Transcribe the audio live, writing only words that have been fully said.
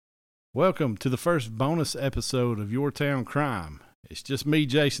Welcome to the first bonus episode of Your Town Crime. It's just me,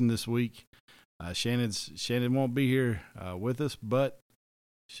 Jason, this week. Shannon won't be here with us, but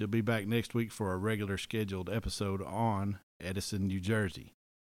she'll be back next week for a regular scheduled episode on Edison, New Jersey.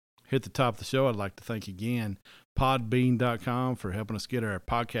 Here at the top of the show, I'd like to thank again Podbean.com for helping us get our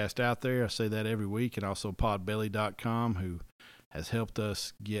podcast out there. I say that every week, and also Podbelly.com, who has helped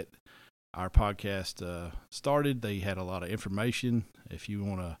us get our podcast started. They had a lot of information. If you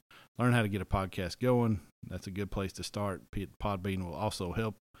want to learn how to get a podcast going, that's a good place to start. Podbean will also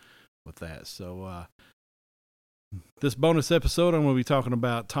help with that. So this bonus episode, I'm going to be talking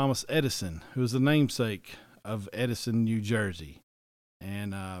about Thomas Edison, who is the namesake of Edison, New Jersey.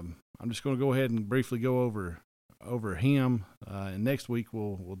 And I'm just going to go ahead and briefly go over him. And next week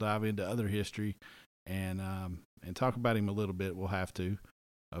we'll dive into other history and talk about him a little bit. We'll have to,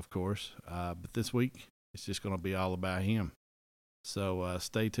 of course. But this week it's just going to be all about him. So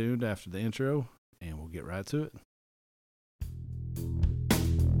stay tuned after the intro, and we'll get right to it.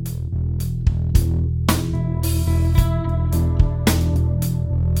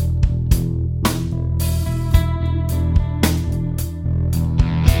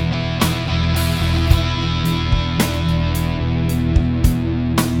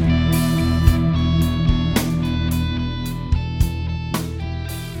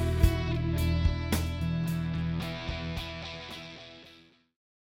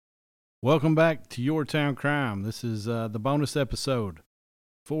 Welcome back to Your Town Crime. This is the bonus episode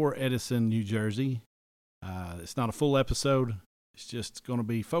for Edison, New Jersey. It's not a full episode. It's just going to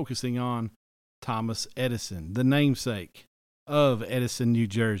be focusing on Thomas Edison, the namesake of Edison, New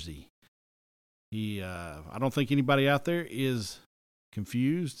Jersey. I don't think anybody out there is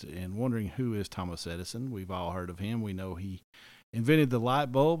confused and wondering who is Thomas Edison. We've all heard of him. We know he invented the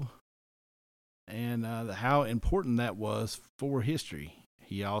light bulb and how important that was for history.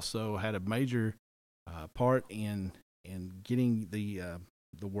 He also had a major part in getting the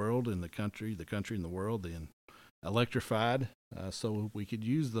world and the country and the world electrified, so we could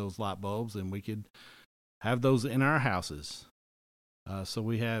use those light bulbs and we could have those in our houses. So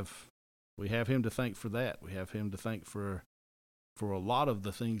we have him to thank for that. We have him to thank for a lot of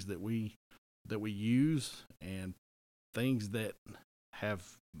the things that we use and things that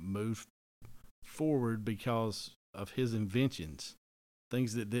have moved forward because of his inventions.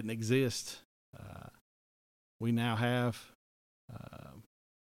 Things that didn't exist, we now have.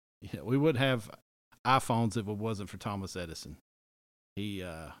 We wouldn't have iPhones if it wasn't for Thomas Edison. We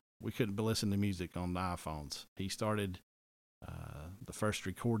couldn't listen to music on the iPhones. He started the first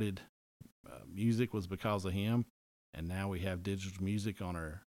recorded music was because of him, and now we have digital music on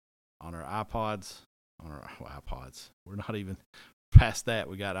our iPods, iPods. We're not even past that.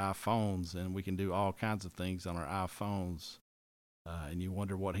 We got iPhones, and we can do all kinds of things on our iPhones. And you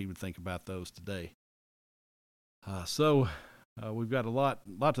wonder what he would think about those today. So we've got a lot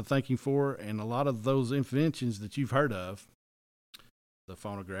to thank him for, and a lot of those inventions that you've heard of, the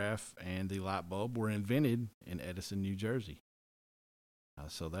phonograph and the light bulb, were invented in Edison, New Jersey.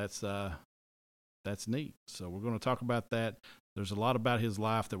 So that's neat. So we're going to talk about that. There's a lot about his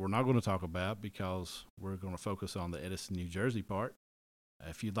life that we're not going to talk about because we're going to focus on the Edison, New Jersey part.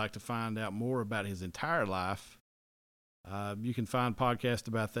 If you'd like to find out more about his entire life, you can find podcasts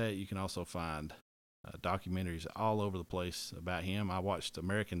about that. You can also find documentaries all over the place about him. I watched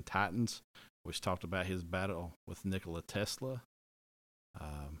American Titans, which talked about his battle with Nikola Tesla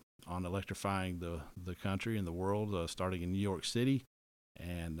on electrifying the country and the world, starting in New York City,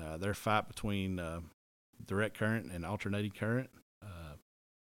 and their fight between direct current and alternating current,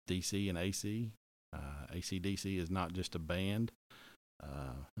 DC and AC. AC/DC is not just a band.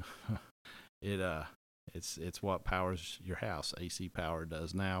 It's what powers your house. AC power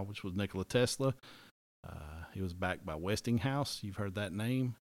does now, which was Nikola Tesla. He was backed by Westinghouse. You've heard that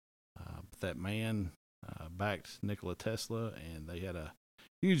name. That man backed Nikola Tesla, and they had a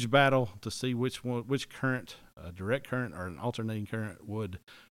huge battle to see which current, direct current or an alternating current, would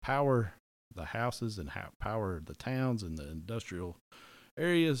power the houses and power the towns and the industrial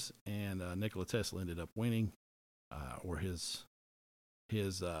areas. And Nikola Tesla ended up winning, or his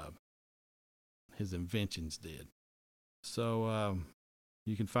inventions did. So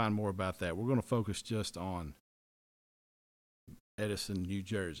you can find more about that. We're going to focus just on Edison, New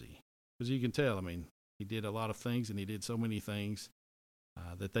Jersey, because you can tell, he did a lot of things, and he did so many things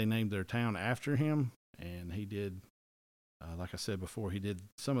that they named their town after him. And he did, like I said before, he did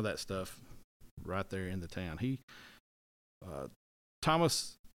some of that stuff right there in the town.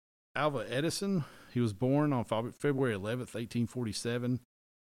 Thomas Alva Edison, he was born on February 11th, 1847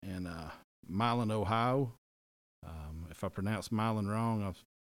 in Milan, Ohio. If I pronounce Milan wrong,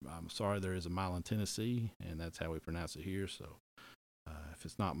 I'm sorry, there is a Milan, Tennessee, and that's how we pronounce it here. So if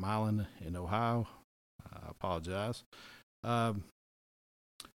it's not Milan in Ohio, I apologize. Um,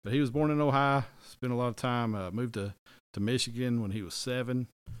 but he was born in Ohio, spent a lot of time, moved to Michigan when he was 7.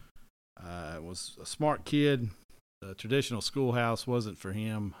 Was a smart kid. The traditional schoolhouse wasn't for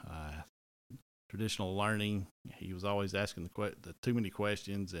him. Traditional learning, he was always asking the too many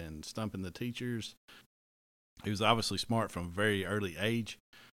questions and stumping the teachers. He was obviously smart from a very early age.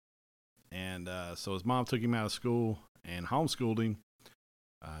 And so his mom took him out of school and homeschooled him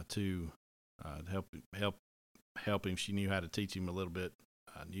to help him. She knew how to teach him a little bit,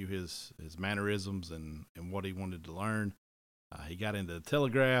 knew his mannerisms and what he wanted to learn. He got into the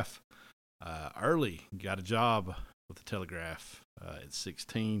telegraph early, got a job with the telegraph at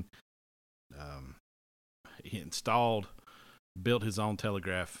 16. He built his own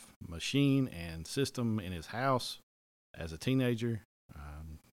telegraph machine and system in his house as a teenager.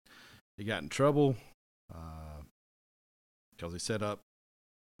 He got in trouble because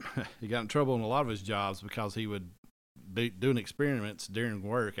he got in trouble in a lot of his jobs because he would be doing experiments during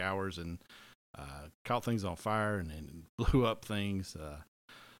work hours and caught things on fire and blew up things.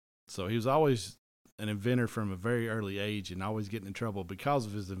 So he was always an inventor from a very early age and always getting in trouble because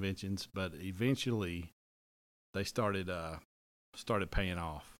of his inventions. But eventually, they started paying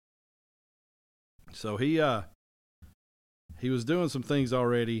off. So he was doing some things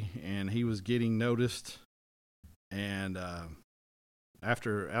already, and he was getting noticed. And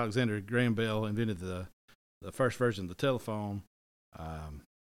after Alexander Graham Bell invented the first version of the telephone,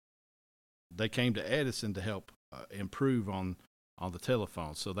 they came to Edison to help improve on the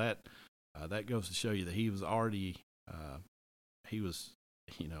telephone. So that goes to show you that he was already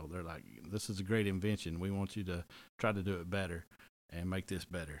they're like, this is a great invention. We want you to try to do it better and make this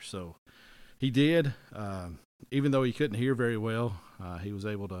better. So he did. Even though he couldn't hear very well, he was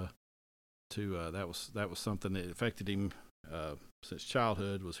able to that was something that affected him since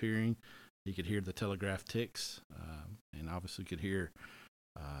childhood, was hearing. He could hear the telegraph ticks, and obviously could hear.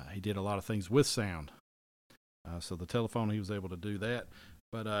 He did a lot of things with sound. So the telephone, he was able to do that.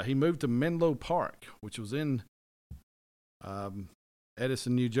 But he moved to Menlo Park, which was in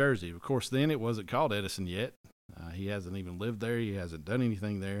Edison, New Jersey. Of course, then it wasn't called Edison yet. He hasn't even lived there. He hasn't done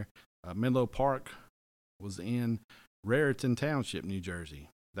anything there. Menlo Park was in Raritan Township, New Jersey.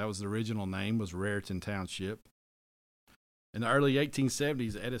 That was the original name, was Raritan Township. In the early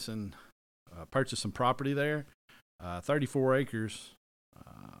 1870s, Edison purchased some property there, 34 acres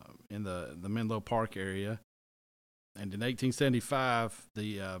in the Menlo Park area. And in 1875,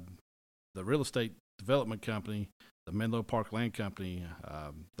 the real estate development company, the Menlo Park Land Company,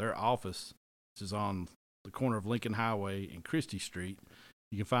 their office, which is on the corner of Lincoln Highway and Christie Street,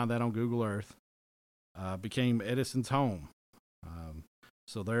 you can find that on Google Earth, became Edison's home.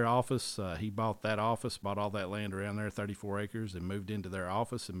 So their office, he bought that office, bought all that land around there, 34 acres, and moved into their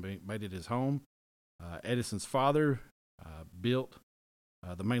office and made it his home. Edison's father built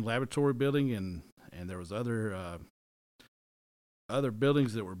the main laboratory building, and there was other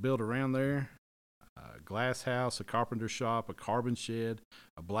buildings that were built around there. A glass house, a carpenter shop, a carbon shed,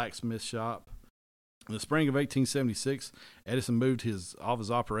 a blacksmith shop. In the spring of 1876, Edison moved all of his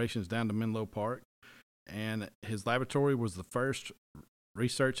operations down to Menlo Park, and his laboratory was the first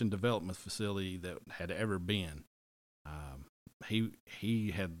research and development facility that had ever been.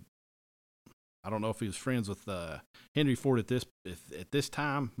 He had, I don't know if he was friends with Henry Ford at this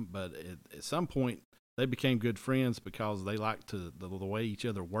time, but at some point they became good friends because they liked the way each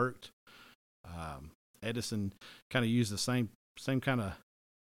other worked. Edison kind of used the same kind of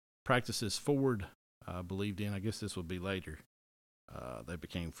practices Ford believed in. I guess this would be later. They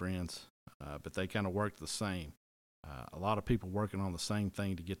became friends, but they kind of worked the same. A lot of people working on the same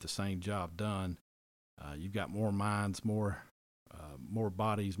thing to get the same job done. You've got more minds, more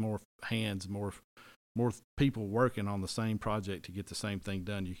bodies, more hands, more people working on the same project to get the same thing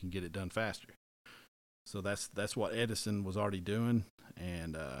done. You can get it done faster. So that's what Edison was already doing,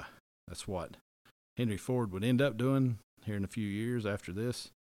 and that's what Henry Ford would end up doing here in a few years after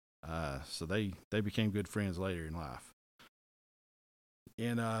this. So they became good friends later in life.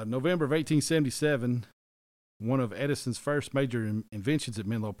 In November of 1877, one of Edison's first major inventions at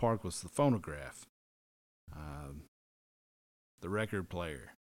Menlo Park was the phonograph. The record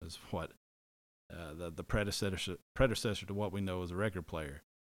player is what the predecessor to what we know as a record player.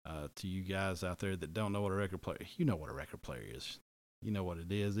 To you guys out there that don't know what a record player, you know what a record player is. You know what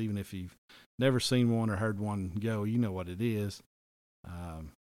it is. Even if you've never seen one or heard one go, you know what it is.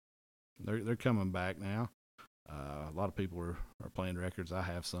 They're coming back now. A lot of people are playing records. I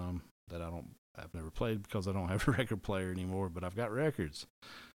have some that I've never played because I don't have a record player anymore, but I've got records.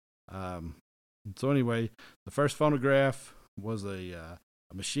 So anyway, the first phonograph was a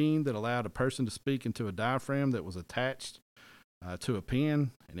machine that allowed a person to speak into a diaphragm that was attached to a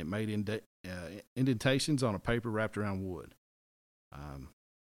pen, and it made indentations on a paper wrapped around wood.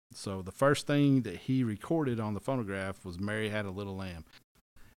 So the first thing that he recorded on the phonograph was "Mary Had a Little Lamb,"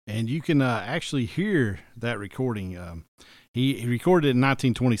 and you can actually hear that recording. He recorded it in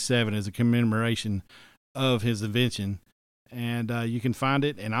 1927 as a commemoration of his invention, and you can find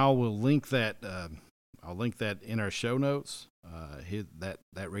it, and I will link that. I'll link that in our show notes.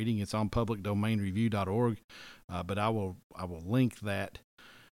 That reading, it's on publicdomainreview.org, but I will link that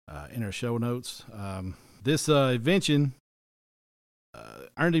in our show notes. This invention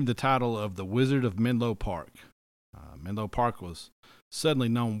earned him the title of the Wizard of Menlo Park. Menlo Park was suddenly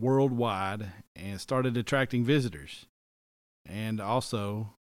known worldwide and started attracting visitors, and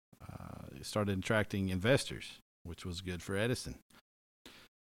also it started attracting investors, which was good for Edison.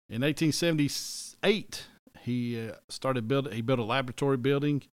 In 1878, he built a laboratory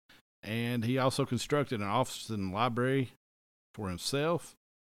building, and he also constructed an office and library for himself,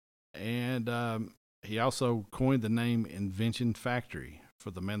 and he also coined the name Invention Factory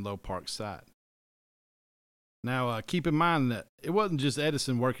for the Menlo Park site. Now, keep in mind that it wasn't just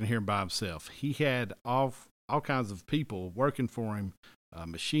Edison working here by himself. He had all kinds of people working for him,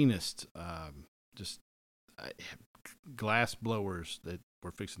 machinists, just glass blowers that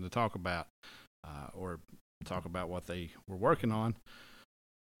we're fixing to talk about, or talk about what they were working on.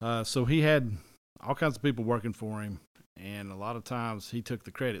 So he had all kinds of people working for him, and a lot of times he took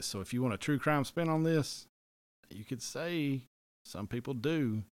the credit. So if you want a true crime spin on this, you could say, some people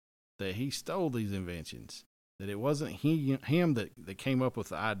do, that he stole these inventions, that it wasn't him that came up with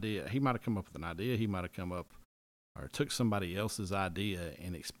the idea. He might have come up with an idea. He might have come up or took somebody else's idea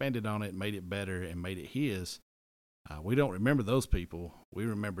and expanded on it, made it better, and made it his. We don't remember those people. We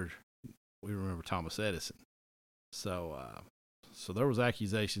remember Thomas Edison. So there was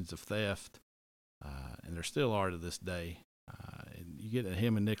accusations of theft, and there still are to this day. And you get at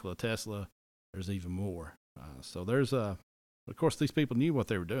him and Nikola Tesla, there's even more. So there's of course, these people knew what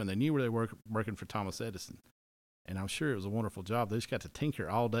they were doing. They knew where they were working for Thomas Edison, and I'm sure it was a wonderful job. They just got to tinker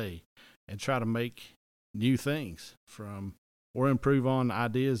all day and try to make new things or improve on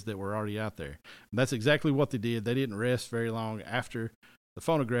ideas that were already out there. And that's exactly what they did. They didn't rest very long after the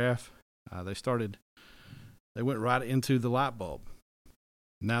phonograph. They went right into the light bulb.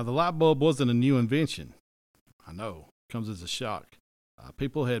 Now, the light bulb wasn't a new invention. I know, it comes as a shock.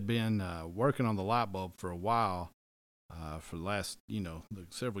 People had been working on the light bulb for a while, for the last,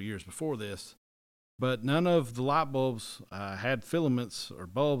 several years before this, but none of the light bulbs had filaments or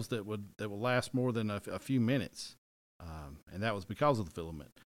bulbs that would last more than a few minutes, and that was because of the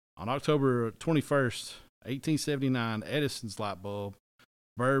filament. On October 21st, 1879, Edison's light bulb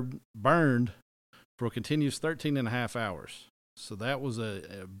burned for a continuous 13 and a half hours. So that was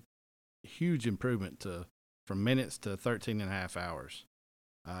a huge improvement from minutes to 13 and a half hours.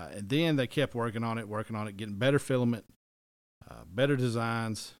 And then they kept working on it, getting better filament, better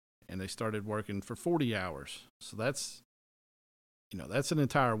designs, and they started working for 40 hours. So that's an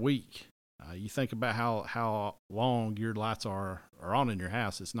entire week. You think about how long your lights are on in your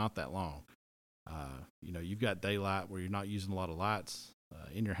house. It's not that long. You've got daylight where you're not using a lot of lights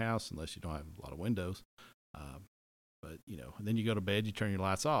in your house unless you don't have a lot of windows. But then you go to bed, you turn your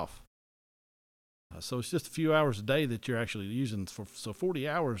lights off. So it's just a few hours a day that you're actually using. So 40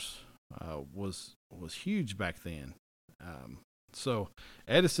 hours was huge back then. So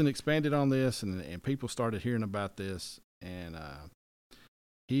Edison expanded on this, and people started hearing about this, and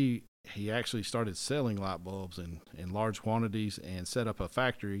he actually started selling light bulbs in large quantities and set up a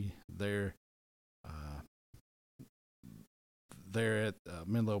factory there at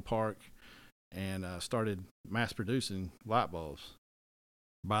Menlo Park, and started mass producing light bulbs.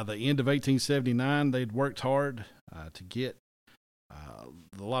 By the end of 1879, they'd worked hard to get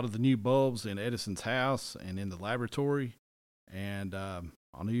a lot of the new bulbs in Edison's house and in the laboratory. And on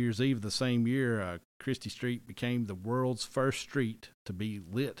New Year's Eve of the same year, Chrystie Street became the world's first street to be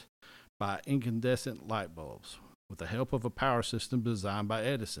lit by incandescent light bulbs with the help of a power system designed by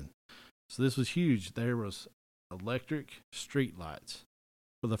Edison. So this was huge. There was electric street lights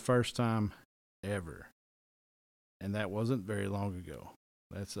for the first time ever. And that wasn't very long ago.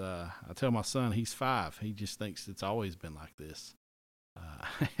 That's I tell my son, he's 5. He just thinks it's always been like this.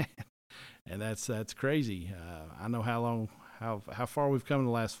 And that's crazy. I know how far we've come in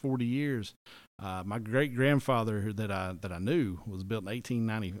the last 40 years. My great grandfather that I knew was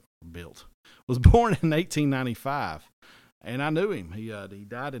born in 1895, and I knew him. He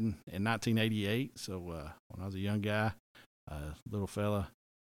died in 1988. So when I was a young guy, little fella,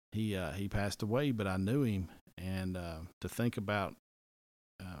 he passed away, but I knew him, and to think about,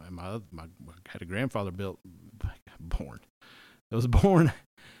 and my had a grandfather born. It was born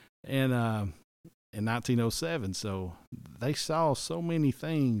in 1907, so they saw so many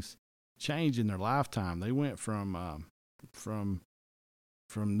things change in their lifetime. They went from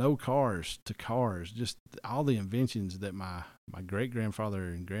no cars to cars, just all the inventions that my great grandfather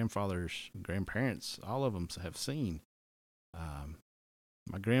and grandfather's grandparents, all of them have seen.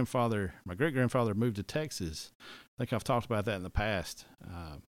 My great grandfather moved to Texas. I think I've talked about that in the past.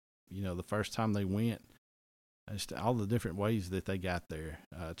 The first time they went, just all the different ways that they got there,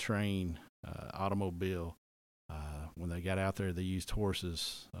 train, automobile. When they got out there, they used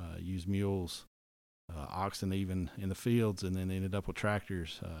horses, used mules, oxen even in the fields, and then ended up with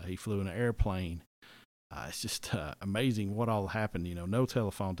tractors. He flew in an airplane. It's just amazing what all happened. No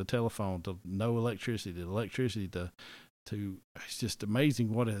telephone to no electricity to electricity to it's just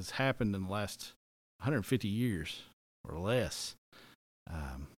amazing what has happened in the last 150 years or less.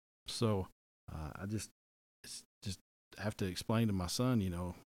 So I just have to explain to my son,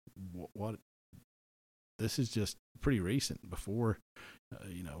 what this is just pretty recent. Before,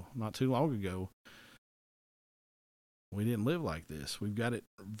 not too long ago, we didn't live like this. We've got it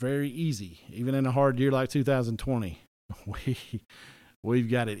very easy, even in a hard year like 2020. We've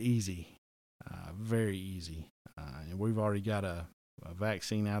got it easy, very easy, and we've already got a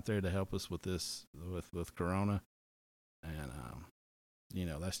vaccine out there to help us with this, with Corona, and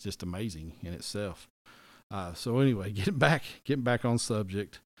that's just amazing in itself. So anyway, getting back on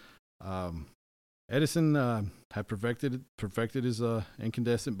subject. Edison had perfected his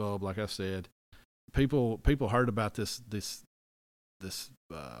incandescent bulb, like I said. People heard about this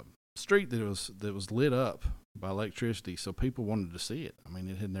street that was lit up by electricity, so people wanted to see it. I mean,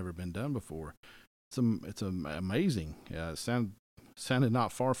 it had never been done before. It's amazing. It sounded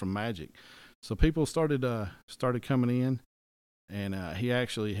not far from magic. So people started coming in, and he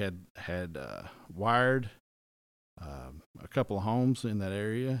actually had wired a couple of homes in that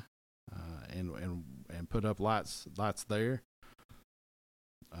area, and put up lights there.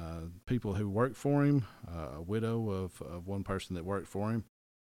 People who worked for him, a widow of one person that worked for him,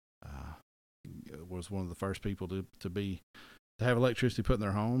 was one of the first people to have electricity put in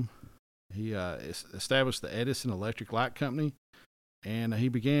their home. He established the Edison Electric Light Company, and he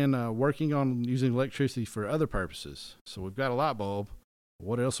began working on using electricity for other purposes. So we've got a light bulb.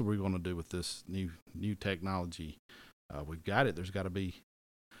 What else are we going to do with this new technology? We've got it. There's got to be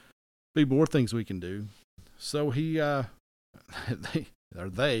more things we can do. So he I'll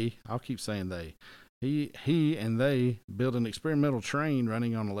keep saying they. He and they built an experimental train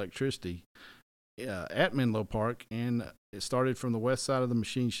running on electricity at Menlo Park, and it started from the west side of the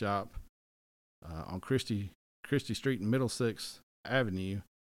machine shop on Christie Street and Middlesex Avenue,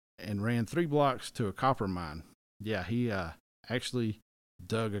 and ran 3 blocks to a copper mine. Yeah, he actually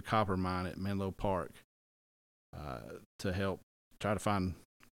dug a copper mine at Menlo Park to help try to find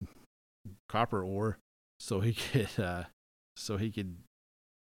copper ore, so he could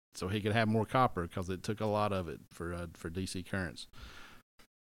have more copper, because it took a lot of it for DC currents.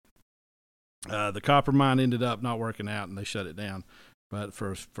 The copper mine ended up not working out, and they shut it down. But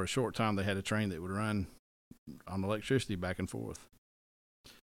for a short time, they had a train that would run on electricity back and forth.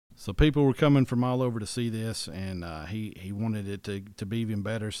 So people were coming from all over to see this, and he wanted it to be even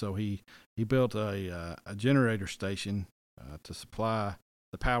better. So he built a generator station to supply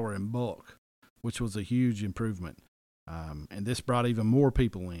the power in bulk, which was a huge improvement. And this brought even more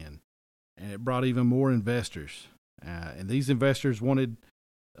people in, and it brought even more investors. And these investors wanted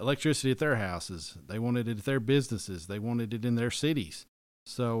electricity at their houses. They wanted it at their businesses. They wanted it in their cities.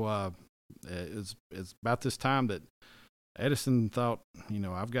 So it's about this time that Edison thought,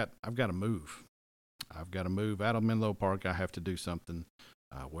 I've got to move. I've got to move out of Menlo Park. I have to do something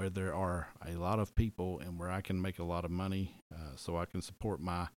where there are a lot of people and where I can make a lot of money, so I can support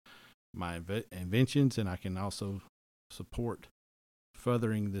my inventions, and I can also support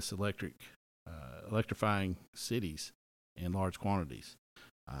furthering this electrifying cities in large quantities.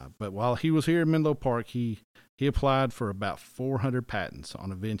 But while he was here in Menlo Park, he applied for about 400 patents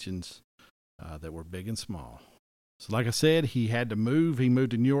on inventions that were big and small. So like I said, he had to move. He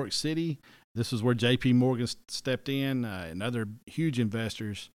moved to New York City. This is where J.P. Morgan stepped in, and other huge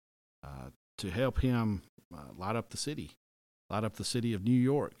investors to help him light up the city of New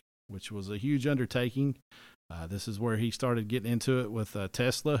York, which was a huge undertaking. This is where he started getting into it with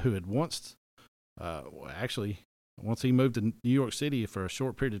Tesla, who had once he moved to New York City for a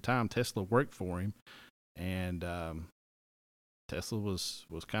short period of time, Tesla worked for him, and Tesla was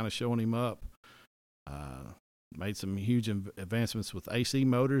kind of showing him up. made some huge advancements with AC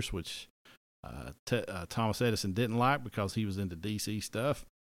motors, which Thomas Edison didn't like because he was into DC stuff.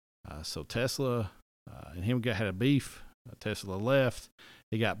 So Tesla and him had a beef. Tesla left.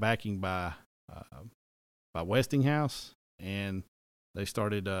 He got backing by Westinghouse, and they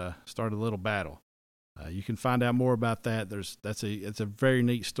started a little battle. You can find out more about that. It's a very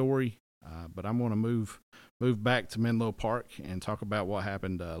neat story. But I'm going to move back to Menlo Park and talk about what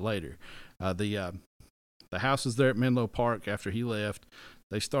happened later. The houses there at Menlo Park after he left,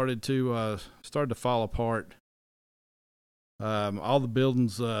 they started to fall apart. All the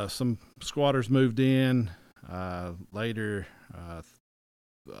buildings, some squatters moved in. Later,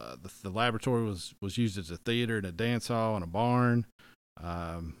 the laboratory was used as a theater and a dance hall and a barn.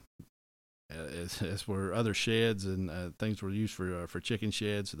 As were other sheds, and things were used for chicken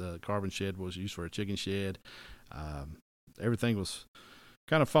sheds. The carbon shed was used for a chicken shed. Everything was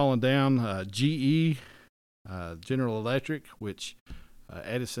kind of falling down. GE, General Electric, which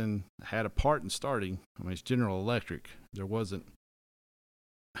Edison had a part in starting. I mean, it's General Electric. There wasn't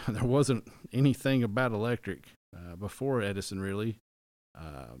anything about electric before Edison, really.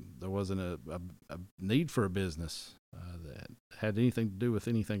 There wasn't a need for a business that had anything to do with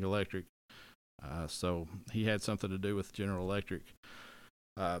anything electric. So he had something to do with General Electric.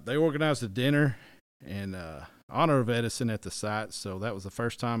 They organized a dinner in honor of Edison at the site. So that was the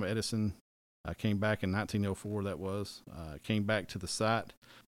first time Edison came back in 1904. Came back to the site.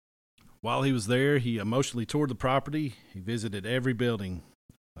 While he was there, he emotionally toured the property. He visited every building.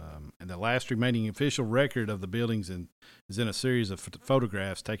 And the last remaining official record of the buildings is in a series of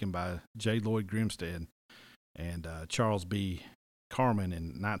photographs taken by J. Lloyd Grimstead and Charles B. Carman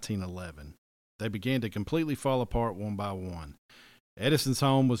in 1911. They began to completely fall apart one by one. Edison's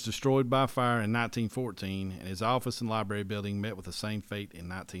home was destroyed by fire in 1914, and his office and library building met with the same fate in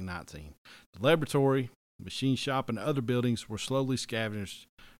 1919. The laboratory, machine shop, and other buildings were slowly scavenged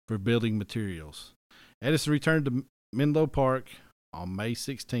for building materials. Edison returned to Menlo Park on May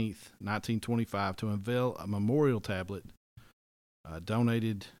 16, 1925, to unveil a memorial tablet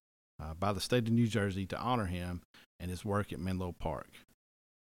donated by the state of New Jersey to honor him and his work at Menlo Park.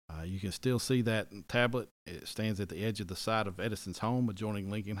 You can still see that tablet. It stands at the edge of the site of Edison's home adjoining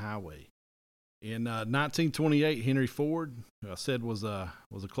Lincoln Highway. In 1928, Henry Ford, who I said was a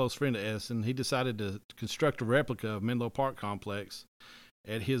close friend of Edison, he decided to construct a replica of Menlo Park complex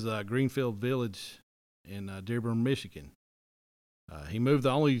at his Greenfield Village in Dearborn, Michigan. He moved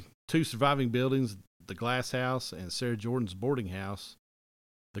the only two surviving buildings, the Glass House and Sarah Jordan's boarding house.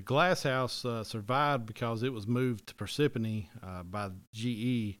 The Glass House survived because it was moved to Parsippany by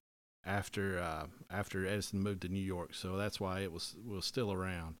GE after Edison moved to New York, so that's why it was still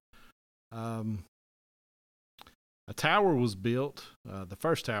around. A tower was built. The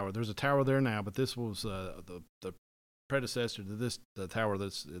first tower. There's a tower there now, but this was the predecessor to the tower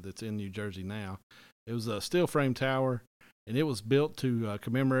that's in New Jersey now. It was a steel frame tower, and it was built to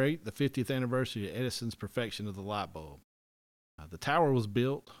commemorate the 50th anniversary of Edison's perfection of the light bulb. The tower was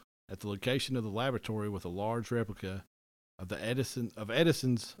built at the location of the laboratory with a large replica of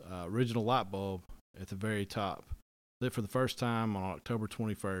Edison's original light bulb at the very top, lit for the first time on October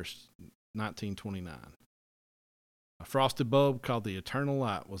 21st, 1929. A frosted bulb called the Eternal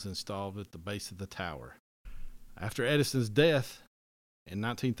Light was installed at the base of the tower. After Edison's death in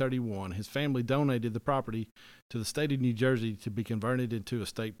 1931, his family donated the property to the state of New Jersey to be converted into a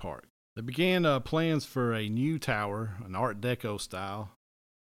state park. They began plans for a new tower, an Art Deco style,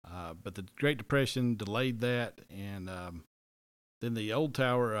 but the Great Depression delayed that, and then the old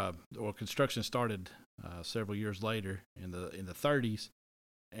tower, construction started several years later in the 30s,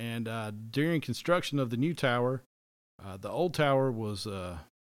 and during construction of the new tower, the old tower was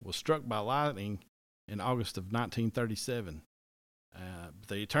struck by lightning in August of 1937.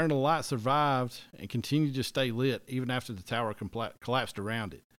 The Eternal Light survived and continued to stay lit even after the tower collapsed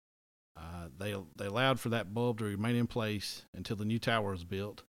around it. They allowed for that bulb to remain in place until the new tower was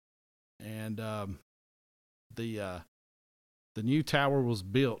built, and the new tower was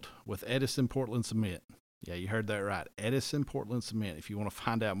built with Edison Portland cement. Yeah, you heard that right, Edison Portland cement. If you want to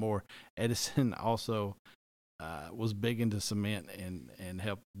find out more, Edison also was big into cement and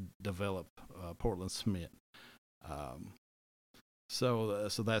helped develop Portland cement. So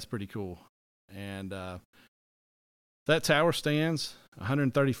that's pretty cool, and that tower stands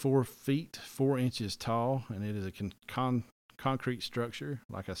 134 feet 4 inches tall, and it is a concrete structure,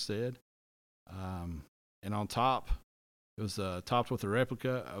 like I said. And on top, it was topped with a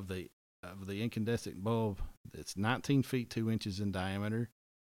replica of the incandescent bulb. It's 19 feet 2 inches in diameter,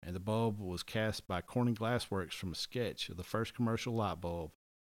 and the bulb was cast by Corning Glass Works from a sketch of the first commercial light bulb.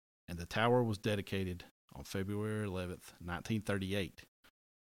 And the tower was dedicated on February 11th, 1938.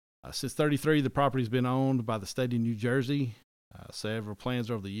 Since 33, the property's been owned by the state of New Jersey. Several plans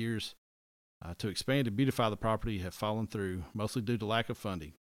over the years to expand and beautify the property have fallen through, mostly due to lack of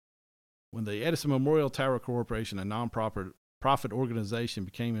funding. When the Edison Memorial Tower Corporation, a non-profit organization,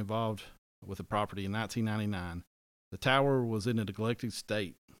 became involved with the property in 1999, the tower was in a neglected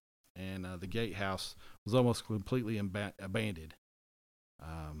state, and the gatehouse was almost completely abandoned.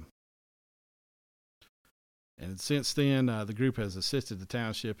 And since then, the group has assisted the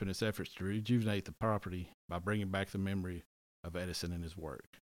township in its efforts to rejuvenate the property by bringing back the memory of Edison and his work.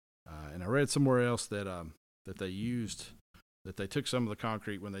 And I read somewhere else that they took some of the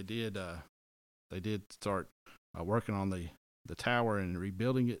concrete when they did start working on the tower and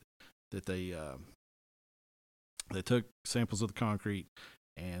rebuilding it, that they took samples of the concrete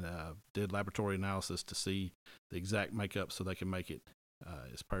and did laboratory analysis to see the exact makeup so they can make it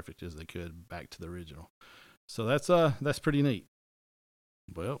as perfect as they could back to the original. So that's pretty neat.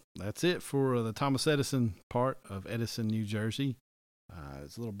 Well, that's it for the Thomas Edison part of Edison, New Jersey.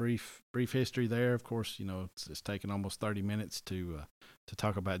 It's a little brief history there. Of course, it's taken almost 30 minutes to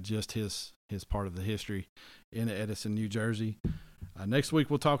talk about just his part of the history in Edison, New Jersey. Next week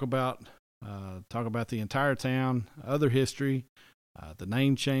we'll talk about the entire town, other history, the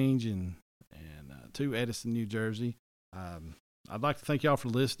name change, and to Edison, New Jersey. I'd like to thank y'all for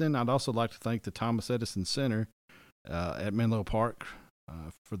listening. I'd also like to thank the Thomas Edison Center at Menlo Park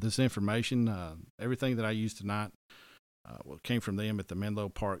for this information. Everything that I used tonight came from them at the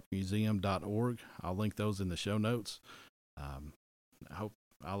menloparkmuseum.org. I'll link those in the show notes. I hope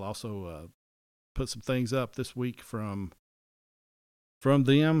I'll also put some things up this week from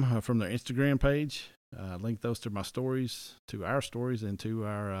them, from their Instagram page. Link those to my stories, to our stories, and to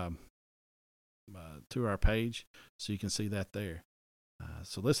our page, so you can see that there.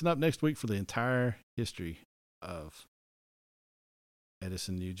 So listen up next week for the entire history of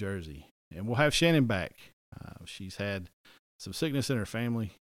Edison, New Jersey. And we'll have Shannon back. She's had some sickness in her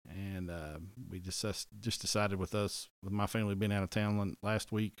family, and we just decided with my family being out of town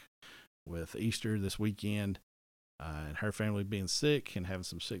last week, with Easter this weekend, and her family being sick and having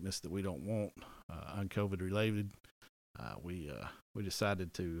some sickness that we don't want, un-COVID related, we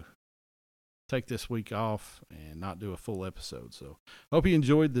decided to take this week off and not do a full episode. So hope you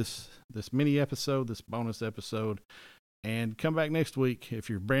enjoyed this mini episode, this bonus episode, and come back next week. If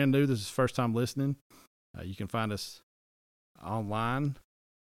you're brand new, this is first time listening, you can find us online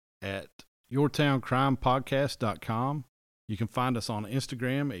at yourtowncrimepodcast.com. You can find us on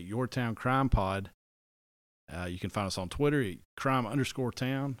Instagram at yourtowncrimepod. You can find us on Twitter at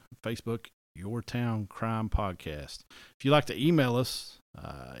crime_town, Facebook, Your Town Crime Podcast. If you'd like to email us,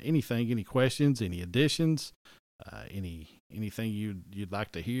 anything, any questions, any additions, anything you'd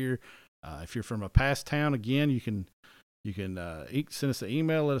like to hear. If you're from a past town, again, you can send us an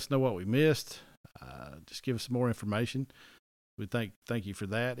email. Let us know what we missed. Just give us some more information. We thank you for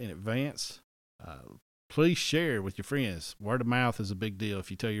that in advance. Please share with your friends. Word of mouth is a big deal.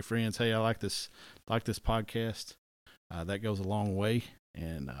 If you tell your friends, "Hey, I like this podcast," that goes a long way,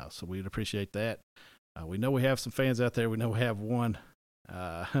 and so we'd appreciate that. We know we have some fans out there. We know we have one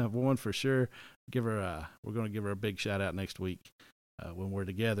for sure. We're going to give her a big shout out next week when we're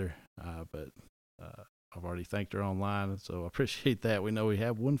together. But I've already thanked her online, so I appreciate that. We know we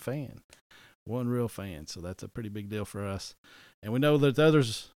have one real fan, so that's a pretty big deal for us. And we know that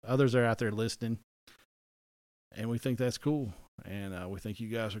others are out there listening, and we think that's cool. And we think you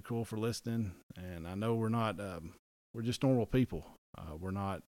guys are cool for listening. And I know we're not, we're just normal people. We're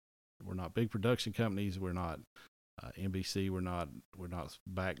not big production companies. We're not NBC. We're not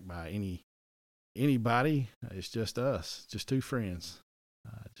backed by anybody. It's just us, just two friends,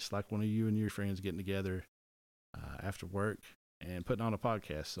 just like one of you and your friends getting together after work and putting on a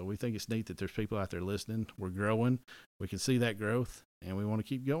podcast. So we think it's neat that there's people out there listening. We're growing. We can see that growth, and we want to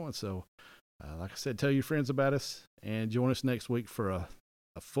keep going. So like I said, tell your friends about us, and join us next week for a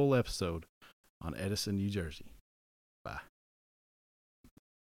full episode on Edison, New Jersey. Bye.